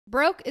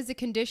Broke is a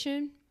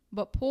condition,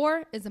 but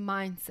poor is a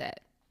mindset.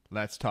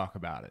 Let's talk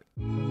about it.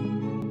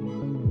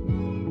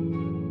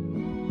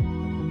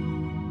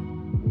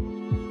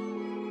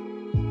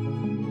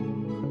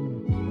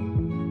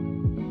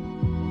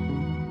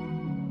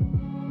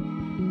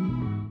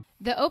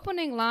 The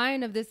opening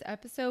line of this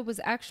episode was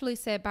actually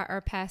said by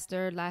our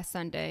pastor last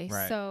Sunday.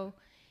 Right. So,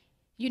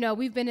 you know,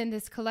 we've been in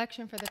this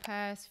collection for the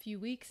past few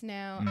weeks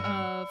now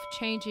of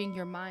changing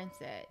your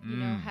mindset, you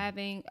know,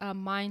 having a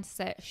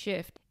mindset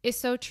shift. It's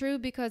so true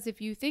because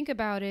if you think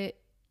about it,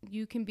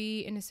 you can be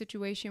in a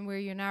situation where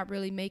you're not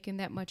really making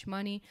that much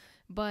money,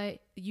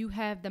 but you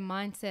have the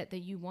mindset that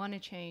you want to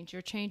change.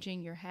 You're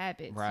changing your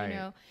habits, Right. you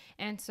know,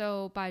 and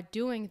so by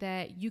doing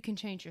that, you can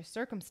change your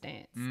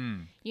circumstance,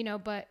 you know,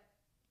 but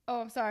oh,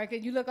 I'm sorry.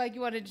 Cause you look like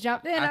you wanted to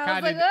jump in.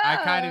 I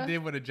kind of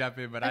did want to jump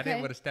in, but I didn't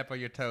want to step on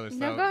your toes.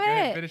 No, So go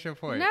ahead. Finish your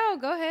point. No,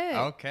 go ahead.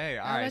 Okay.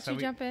 All I'll right. let So you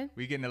jump in.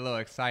 we getting a little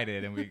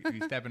excited and we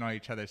stepping on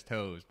each other's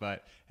toes.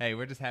 But hey,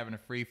 we're just having a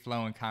free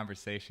flowing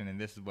conversation. And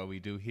this is what we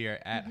do here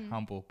at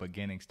Humble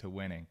Beginnings to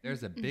Winning.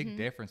 There's a big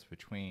difference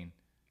between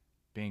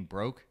being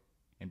broke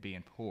and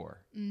being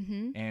poor.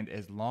 And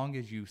as long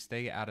as you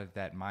stay out of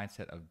that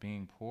mindset of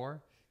being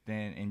poor,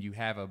 and you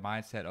have a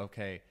mindset,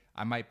 okay,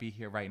 I might be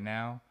here right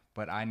now,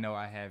 but I know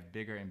I have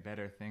bigger and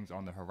better things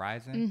on the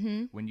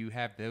horizon. When you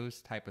have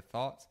those type of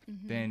thoughts,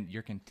 then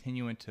you're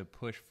continuing to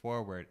push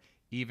forward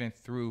even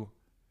through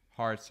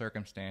hard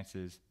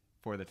circumstances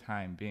for the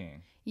time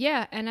being.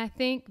 Yeah, and I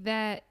think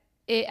that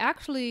it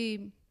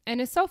actually,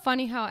 and it's so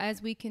funny how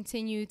as we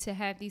continue to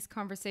have these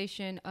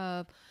conversation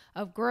of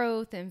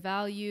growth and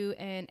value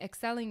and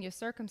excelling your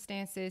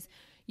circumstances,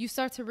 you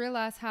start to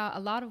realize how a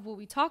lot of what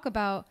we talk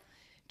about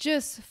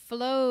just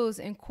flows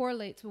and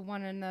correlates with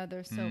one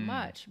another so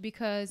much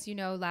because, you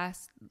know,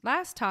 last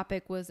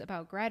topic was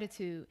about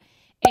gratitude,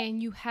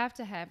 and you have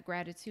to have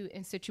gratitude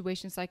in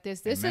situations like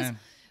this. This Amen.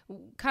 is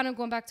kind of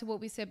going back to what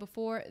we said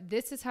before.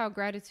 This is how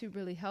gratitude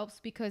really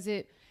helps because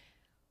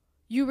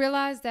you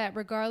realize that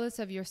regardless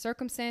of your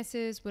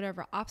circumstances,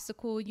 whatever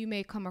obstacle you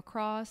may come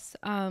across,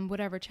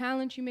 whatever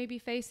challenge you may be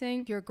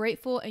facing, you're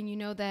grateful and you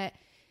know that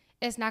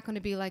it's not going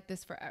to be like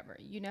this forever.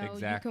 You know,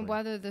 Exactly. You can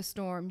weather the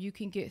storm, you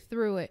can get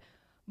through it.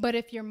 But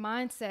if your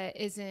mindset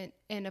isn't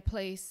in a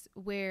place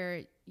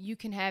where you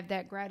can have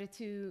that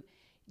gratitude,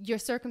 your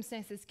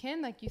circumstances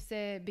can, like you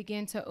said,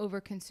 begin to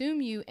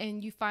overconsume you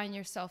and you find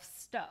yourself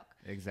stuck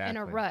in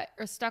a rut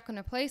or stuck in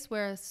a place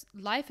where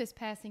life is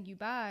passing you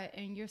by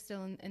and you're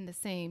still in the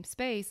same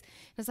space.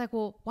 It's like,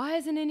 well, why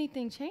isn't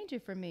anything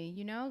changing for me?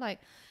 You know, like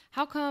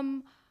how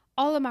come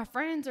all of my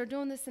friends are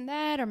doing this and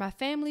that, or my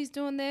family's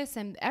doing this,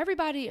 and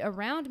everybody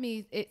around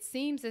me, it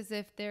seems as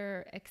if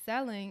they're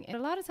excelling. And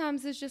a lot of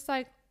times it's just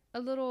like a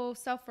little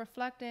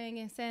self-reflecting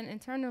and saying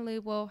internally,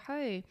 well,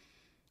 hey,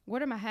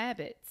 what are my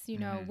habits? You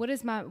know, what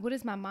is my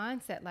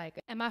mindset like?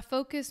 Am I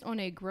focused on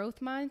a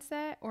growth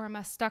mindset, or am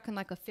I stuck in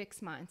like a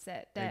fixed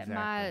mindset that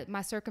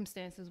my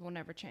circumstances will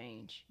never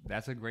change?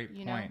 That's a great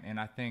point. And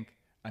I think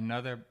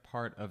another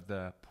part of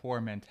the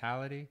poor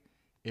mentality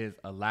is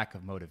a lack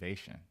of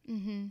motivation.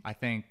 I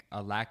think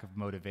a lack of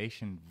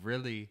motivation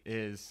really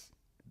is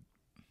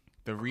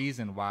the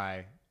reason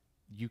why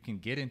you can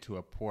get into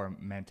a poor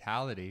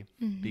mentality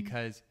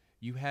because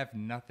you have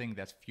nothing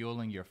that's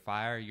fueling your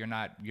fire. You're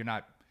not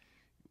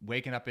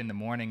waking up in the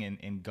morning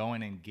and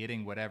going and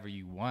getting whatever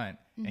you want,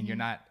 and you're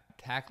not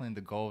tackling the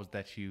goals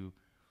that you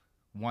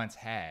once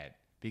had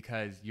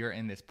because you're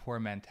in this poor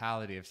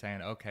mentality of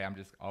saying, okay, I'm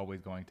just always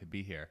going to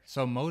be here.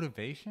 So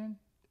motivation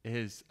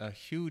is a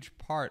huge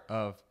part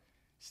of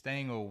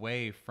staying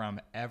away from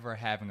ever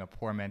having a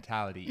poor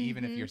mentality,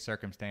 even if your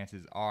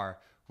circumstances are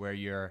where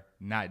you're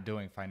not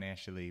doing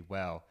financially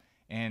well.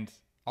 And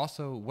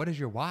also, what is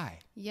your why?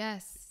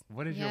 Yes.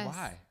 What is your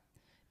why?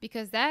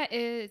 Because that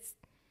is,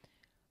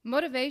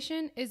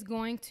 motivation is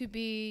going to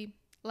be,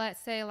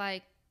 let's say,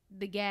 like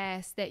the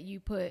gas that you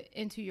put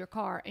into your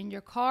car, and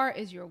your car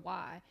is your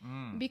why.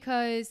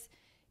 Because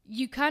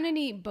you kind of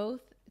need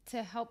both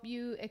to help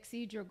you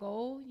exceed your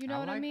goal. You know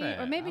what I mean?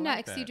 Or maybe not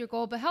exceed your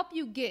goal, but help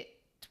you get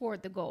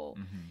toward the goal.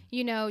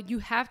 You know, you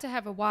have to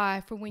have a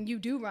why for when you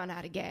do run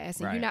out of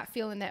gas and you're not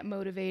feeling that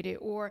motivated,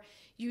 or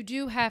you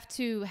do have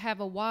to have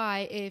a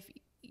why if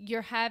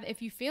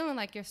you feeling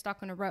like you're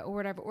stuck in a rut or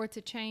whatever, or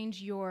to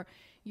change your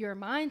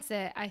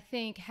mindset. I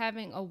think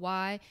having a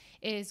why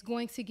is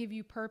going to give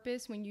you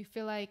purpose when you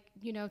feel like,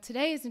 you know,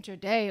 today isn't your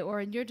day,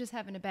 or you're just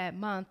having a bad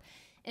month.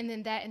 And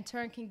then that in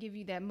turn can give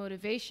you that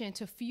motivation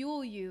to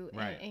fuel you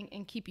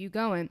and keep you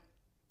going.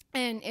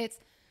 And it's,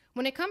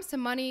 when it comes to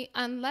money,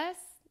 unless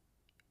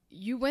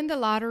you win the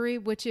lottery,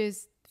 which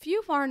is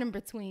few far in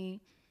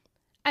between.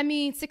 I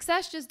mean,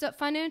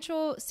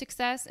 financial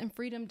success and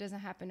freedom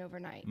doesn't happen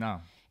overnight. No.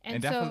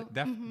 And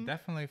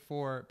definitely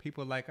for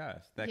people like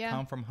us that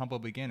come from humble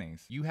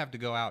beginnings, you have to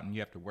go out and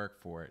you have to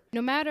work for it.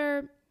 No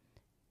matter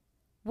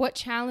what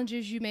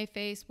challenges you may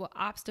face, what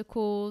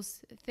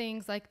obstacles,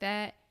 things like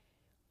that,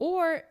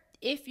 or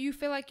if you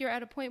feel like you're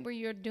at a point where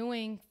you're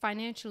doing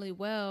financially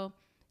well,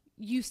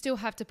 you still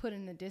have to put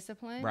in the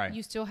discipline. Right.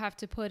 You still have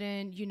to put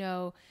in, you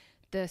know,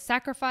 the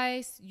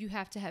sacrifice, you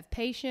have to have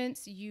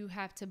patience, you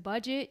have to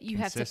budget, you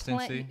have to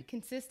plan,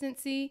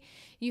 consistency,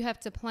 you have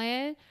to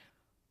plan.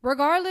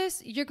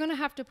 Regardless, you're going to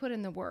have to put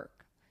in the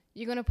work.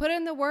 You're going to put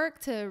in the work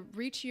to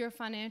reach your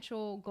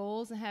financial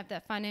goals and have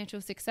that financial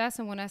success.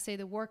 And when I say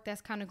the work,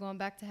 that's kind of going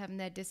back to having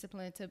that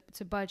discipline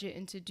to budget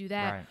and to do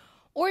that. Right.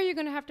 Or you're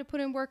going to have to put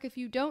in work if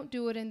you don't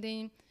do it, and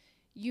then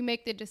you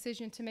make the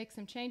decision to make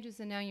some changes,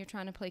 and now you're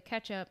trying to play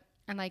catch up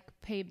and like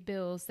pay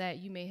bills that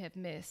you may have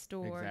missed,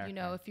 or, you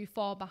know, if you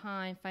fall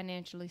behind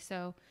financially.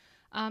 So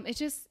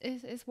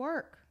it's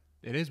work.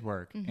 It is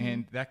work. Mm-hmm.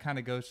 And that kind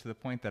of goes to the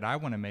point that I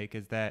want to make,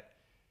 is that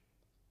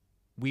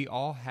we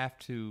all have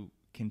to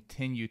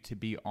continue to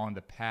be on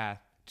the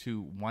path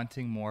to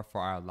wanting more for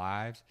our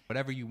lives,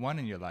 whatever you want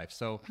in your life.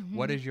 So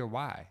what is your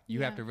why?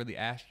 You have to really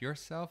ask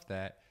yourself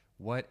that,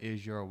 what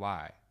is your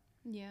why?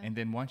 Yeah. And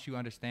then once you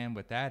understand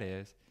what that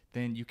is,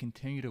 then you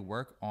continue to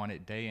work on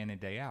it day in and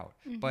day out.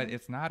 But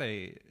it's not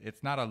a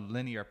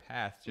linear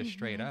path just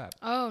straight up.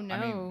 Oh no.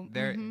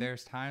 I mean,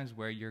 there's times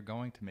where you're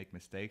going to make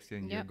mistakes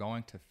and you're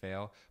going to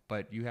fail,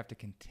 but you have to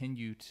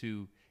continue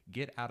to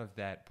get out of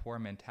that poor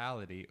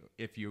mentality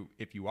if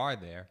you are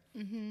there,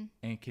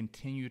 and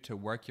continue to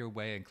work your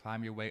way and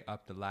climb your way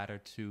up the ladder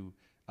to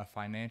a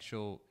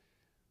financial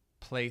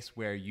place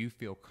where you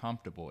feel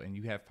comfortable and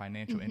you have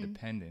financial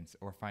independence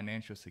or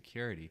financial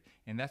security.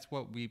 And that's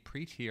what we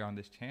preach here on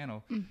this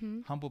channel,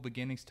 humble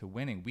beginnings to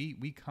winning.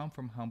 We come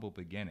from humble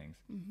beginnings.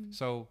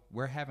 So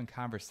we're having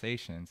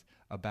conversations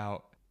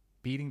about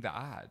beating the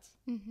odds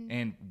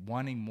and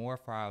wanting more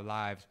for our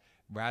lives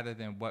rather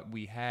than what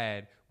we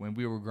had when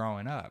we were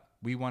growing up.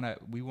 We want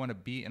to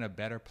be in a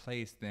better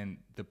place than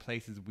the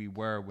places we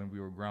were when we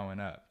were growing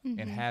up,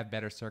 and have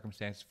better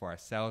circumstances for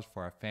ourselves,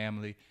 for our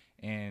family,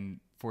 and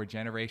for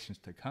generations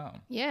to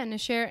come. Yeah, and to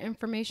share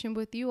information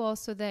with you all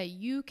so that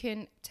you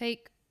can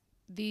take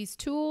these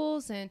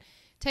tools and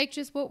take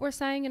just what we're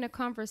saying in a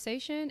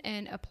conversation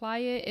and apply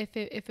it.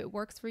 If it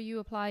works for you,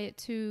 apply it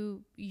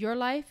to your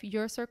life,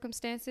 your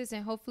circumstances,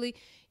 and hopefully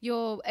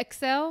you'll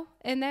excel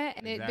in that.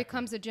 And it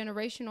becomes a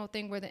generational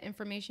thing where the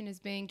information is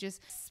being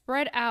just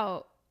spread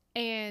out,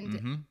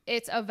 and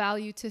it's of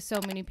value to so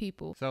many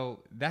people.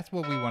 So that's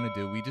what we want to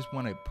do. We just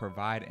want to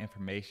provide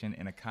information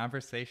in a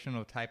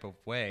conversational type of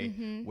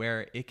way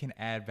where it can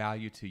add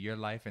value to your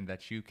life, and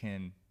that you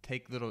can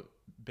take little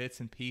bits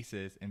and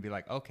pieces and be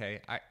like, okay,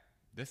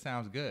 this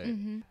sounds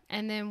good.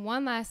 And then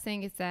one last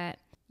thing is that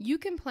you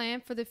can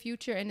plan for the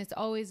future, and it's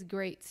always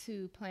great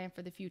to plan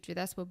for the future.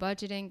 That's what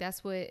budgeting,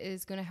 that's what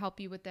is going to help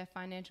you with that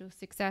financial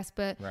success.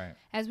 But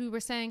as we were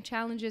saying,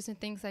 challenges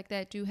and things like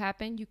that do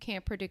happen. You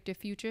can't predict the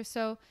future.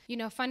 So, you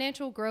know,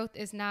 financial growth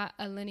is not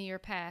a linear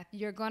path.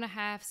 You're going to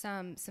have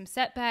some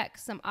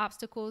setbacks, some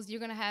obstacles. You're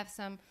going to have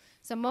some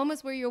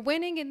moments where you're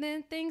winning, and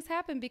then things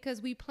happen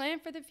because we plan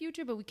for the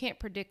future, but we can't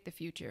predict the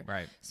future.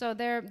 Right. So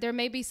there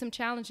may be some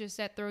challenges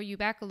that throw you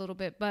back a little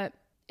bit, but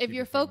if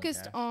you're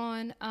focused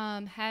on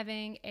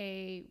having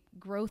a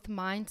growth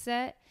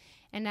mindset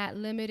and not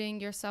limiting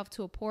yourself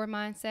to a poor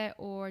mindset,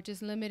 or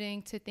just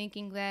limiting to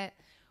thinking that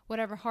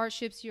whatever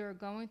hardships you're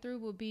going through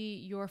will be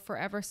your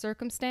forever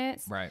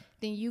circumstance,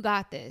 then you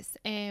got this.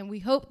 And we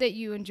hope that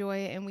you enjoy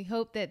it, and we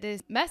hope that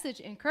this message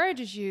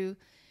encourages you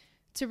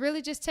to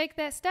really just take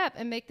that step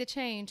and make the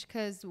change,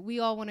 because we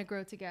all want to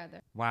grow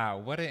together. Wow,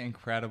 what an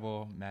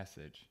incredible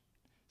message.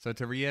 So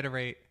to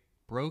reiterate,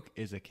 broke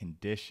is a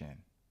condition,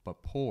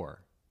 but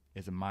poor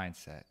is a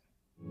mindset.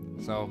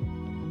 So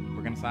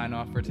we're going to sign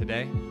off for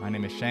today. My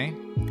name is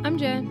Shane. I'm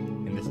Jen.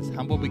 And this is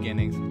Humble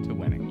Beginnings to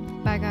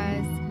Winning. Bye,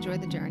 guys. Enjoy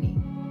the journey.